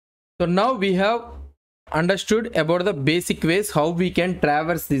So now we have understood about the basic ways how we can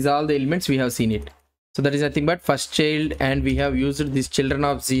traverse these all the elements. We have seen it. So that is nothing but first child, and we have used this children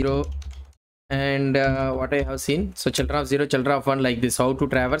of 0 and what I have seen. So children of 0, children of 1, like this, how to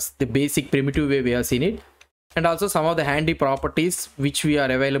traverse the basic primitive way we have seen it. And also some of the handy properties which we are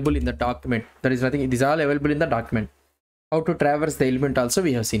available in the document. That is nothing, it is all available in the document. How to traverse the element also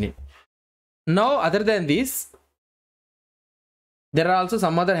we have seen it. Now other than this, there are also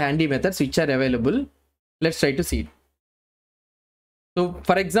some other handy methods which are available. Let's try to see it. So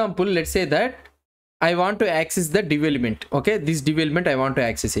for example, let's say that I want to access the div element. Okay, this div element I want to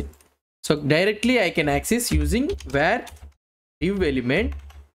access it. So directly I can access using where div element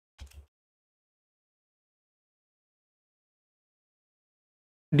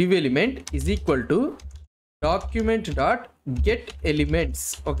is equal to document dot get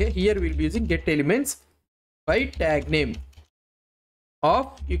elements. Okay, here we'll be using get elements by tag name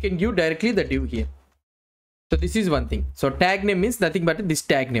of, you can give directly the div here. So this is one thing. So tag name means nothing but this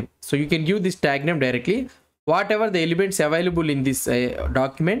tag name. So you can give this tag name directly. Whatever the elements available in this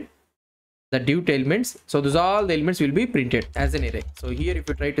document, the div elements, so those all the elements will be printed as an array. So here if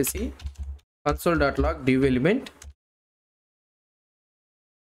you try to see console.log div element,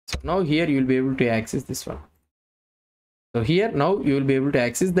 so now here you will be able to access this one. So here now you will be able to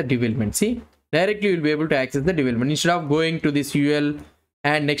access the div element. See, directly you will be able to access the div element instead of going to this UL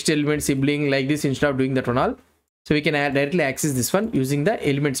and next element sibling like this, instead of doing that one all. So we can directly access this one using the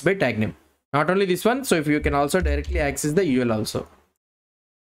elements by tag name. Not only this one, so if you can also directly access the UL also.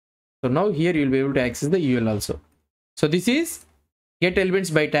 So now here you will be able to access the UL also. So this is get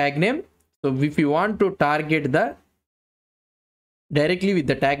elements by tag name. So if you want to target the directly with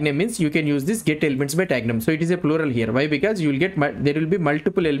the tag name, means you can use this get elements by tag name. So it is a plural here. Why? Because you will get, there will be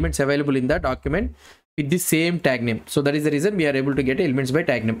multiple elements available in the document with the same tag name. So that is the reason we are able to get elements by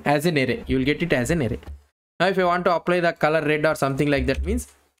tag name as an array. You will get it as an array. Now if I want to apply the color red or something like that, means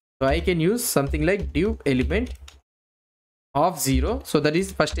so I can use something like div element of 0. So that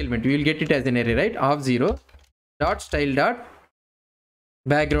is first element, we will get it as an array, right? Of 0 dot style dot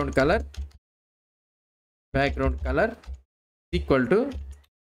background color equal to,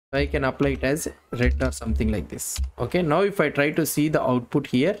 I can apply it as red or something like this. Okay, now if I try to see the output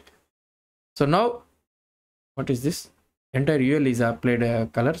here, so now what is this? Entire UL is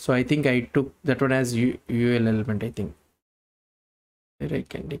applied color. So I think I took that one as UL element. I think here I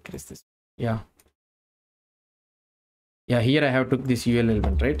can decrease this. Yeah, here I have took this UL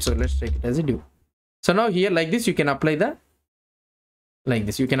element, right? So let's take it as a div. So now here like this you can apply the, like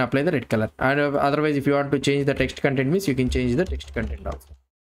this you can apply the red color, and otherwise if you want to change the text content, means you can change the text content also.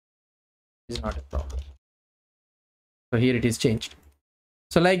 It's not a problem. So here it is changed.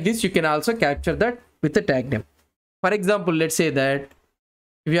 So like this you can also capture that with the tag name. For example, let's say that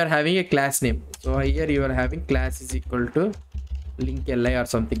if you are having a class name, so here you are having class is equal to link li or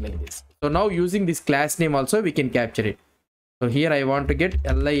something like this. So now using this class name also we can capture it. So here I want to get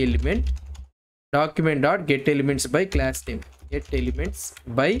li element document dot get elements by class name, get elements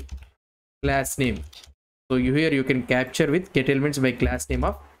by class name. So here you can capture with get elements by class name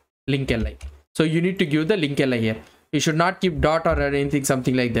of link li. So you need to give the link li here. You should not keep dot or anything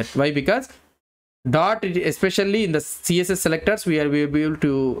something like that. Why? Because dot, especially in the CSS selectors, we will be able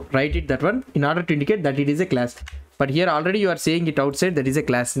to write it that one in order to indicate that it is a class. But here already you are saying it outside, that is a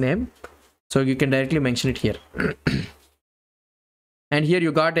class name, so you can directly mention it here. And here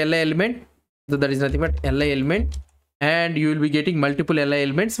you got li element, so that is nothing but li element, and you will be getting multiple li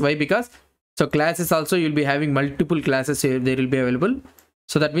elements. Why? Because so classes also you will be having multiple classes here, they will be available.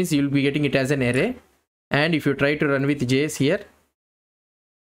 So that means you will be getting it as an array. And if you try to run with JS here,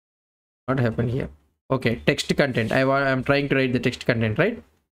 what happened here? Okay, text content. I'm trying to write the text content, right?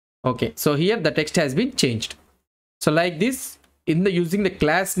 Okay, so here the text has been changed. So like this, in the using the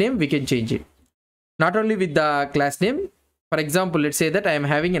class name we can change it. Not only with the class name. For example, let's say that I am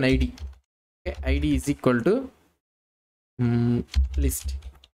having an ID. Okay, ID is equal to list.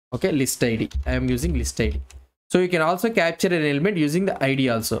 Okay, list ID. I am using list ID. So you can also capture an element using the ID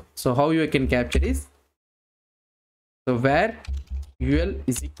also. So how you can capture is, so where UL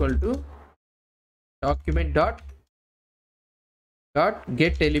is equal to document dot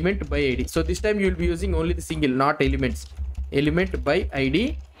get element by ID. So this time you will be using only the single, not elements, element by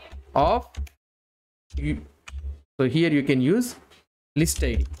ID of you. So here you can use list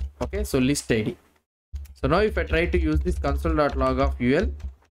ID. Okay, so list ID. So now if I try to use this console.log of UL,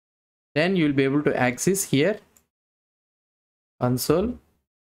 then you will be able to access here console,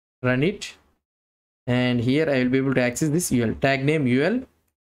 run it, and here I will be able to access this UL, tag name UL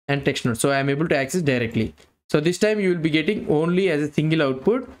and text node. So I am able to access directly. So this time you will be getting only as a single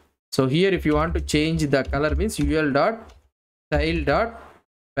output So here if you want to change the color means ul dot style dot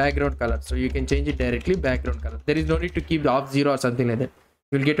background color. So you can change it directly background color. There is no need to keep the off 0 or something like that.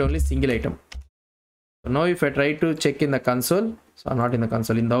 You will get only single item. So now if I try to check in the console, so I'm not in the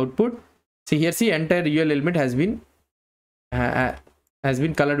console, in the output, see here, see entire UL element has been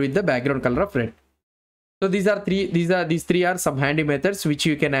colored with the background color of red. So these three are some handy methods which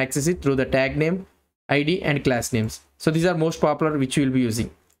you can access it through the tag name, ID and class names. So these are most popular which you will be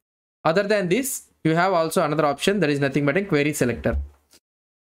using. Other than this, you have also another option that is nothing but a query selector.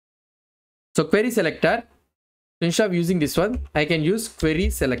 So query selector, instead of using this one, I can use query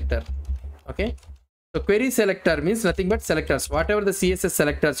selector. Okay. So query selector means nothing but selectors. Whatever the CSS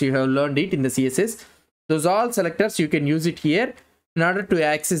selectors you have learned it in the CSS, those all selectors you can use it here in order to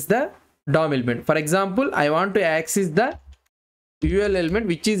access the DOM element. For example, I want to access the UL element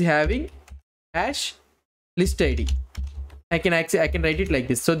which is having hash list ID. I can write it like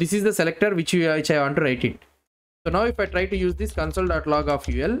this. So this is the selector which I want to write it. So now if I try to use this console.log of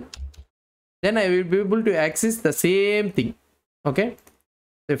UL, then I will be able to access the same thing. Okay.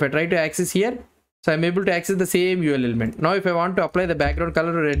 So if I try to access here, so I'm able to access the same UL element. Now if I want to apply the background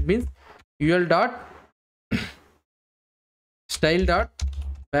color red means UL dot style dot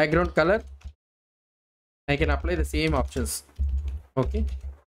background color, I can apply the same options. Okay.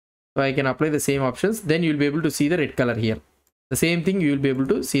 So I can apply the same options. Then you'll be able to see the red color here. The same thing you will be able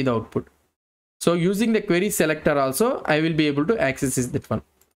to see the output. So using the query selector also, I will be able to access that one.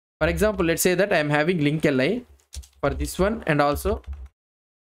 For example, let's say that I am having link li for this one and also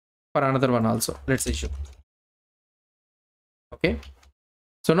for another one also. Let's say show. Okay.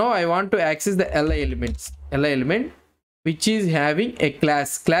 So now I want to access the li element which is having a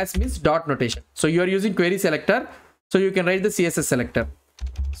class. Class means dot notation. So you are using query selector. So you can write the CSS selector.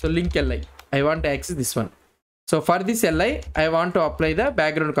 So link li. I want to access this one. So for this li, I want to apply the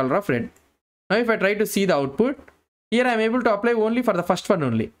background color of red. Now if I try to see the output, here I am able to apply only for the first one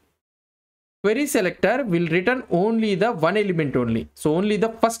only. Query selector will return only the one element only. So only the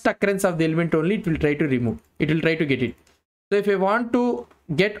first occurrence of the element only it will try to remove. It will try to get it. So if I want to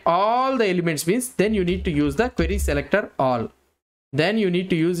get all the elements means, then you need to use the query selector all. Then you need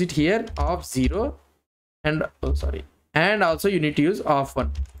to use it here of 0 and and also you need to use of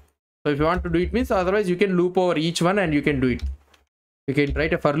 1. So if you want to do it means, otherwise you can loop over each one and you can do it. You can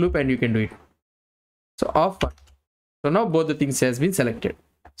write a for loop and you can do it. So of 1. So now both the things has been selected.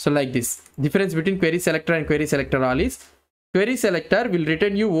 So like this, difference between query selector and query selector all is, query selector will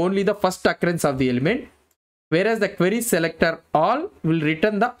return you only the first occurrence of the element, whereas the query selector all will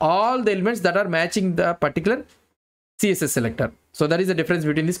return all the elements that are matching the particular CSS selector. So that is the difference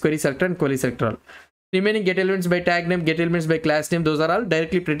between this query selector and query selector all. Remaining get elements by tag name, get elements by class name, those are all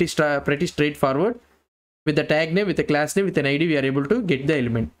directly pretty straightforward. With the tag name, with the class name, with an ID, we are able to get the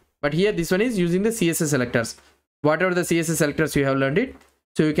element. But here this one is using the CSS selectors. Whatever the CSS selectors you have learned it,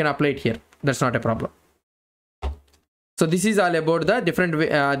 so you can apply it here. That's not a problem. So this is all about the different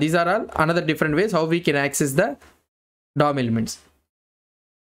way. These are all another different ways how we can access the DOM elements.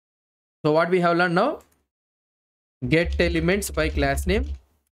 So what we have learned now, get elements by class name.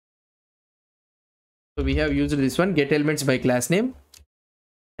 So we have used this one, get elements by class name,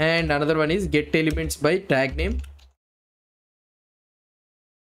 and another one is get elements by tag name.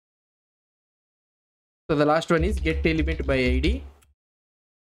 So the last one is get element by ID,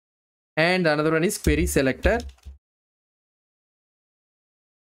 and another one is query selector,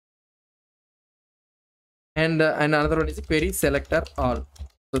 and another one is query selector all.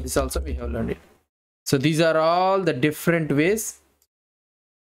 So this also we have learned it. So these are all the different ways.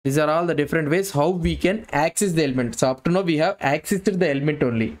 These are all the different ways how we can access the element. So up to now we have accessed the element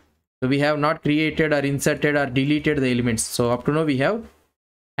only. So we have not created or inserted or deleted the elements. So up to now we have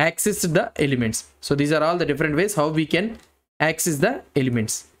accessed the elements. So these are all the different ways how we can access the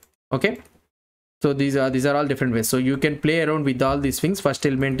elements. Okay. So these are all different ways. So you can play around with all these things, first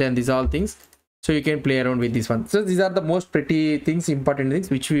element and these all things. So you can play around with this one. So these are the most pretty things, important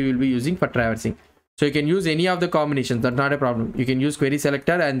things which we will be using for traversing. So you can use any of the combinations, that's not a problem. You can use query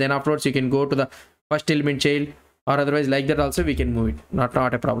selector and then afterwards you can go to the first element child, or otherwise like that also we can move it. Not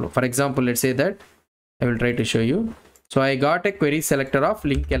a problem. For example, let's say that I will try to show you. So I got a query selector of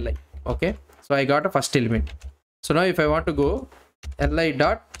link li. Okay. So I got a first element. So now if I want to go li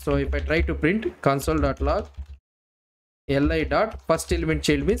dot, so if I try to print console.log li dot first element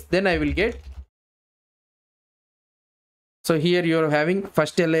child means, then I will get. So here you are having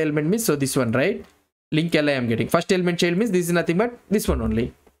first li element means, so this one, right? Link li I am getting. First element child means this is nothing but this one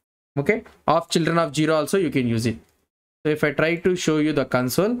only. Okay. Of children of 0 also you can use it. So if I try to show you the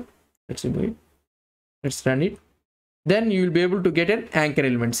console, let's remove it. Let's run it. Then you will be able to get an anchor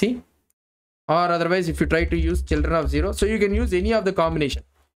element. See, or otherwise if you try to use children of 0, so you can use any of the combination,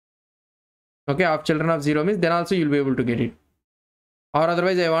 okay, of children of 0 means then also you'll be able to get it. Or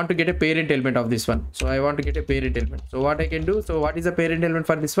otherwise I want to get a parent element of this one, so I want to get a parent element. So what I can do, so what is the parent element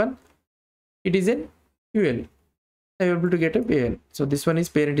for this one? It is an UL. I am able to get a UL. So this one is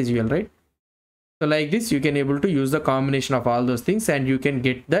parent is UL, right? So like this you can able to use the combination of all those things and you can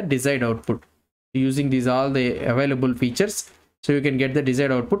get the desired output using these all the available features. So you can get the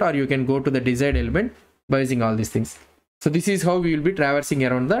desired output, or you can go to the desired element by using all these things. So this is how we will be traversing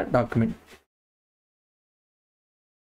around the document.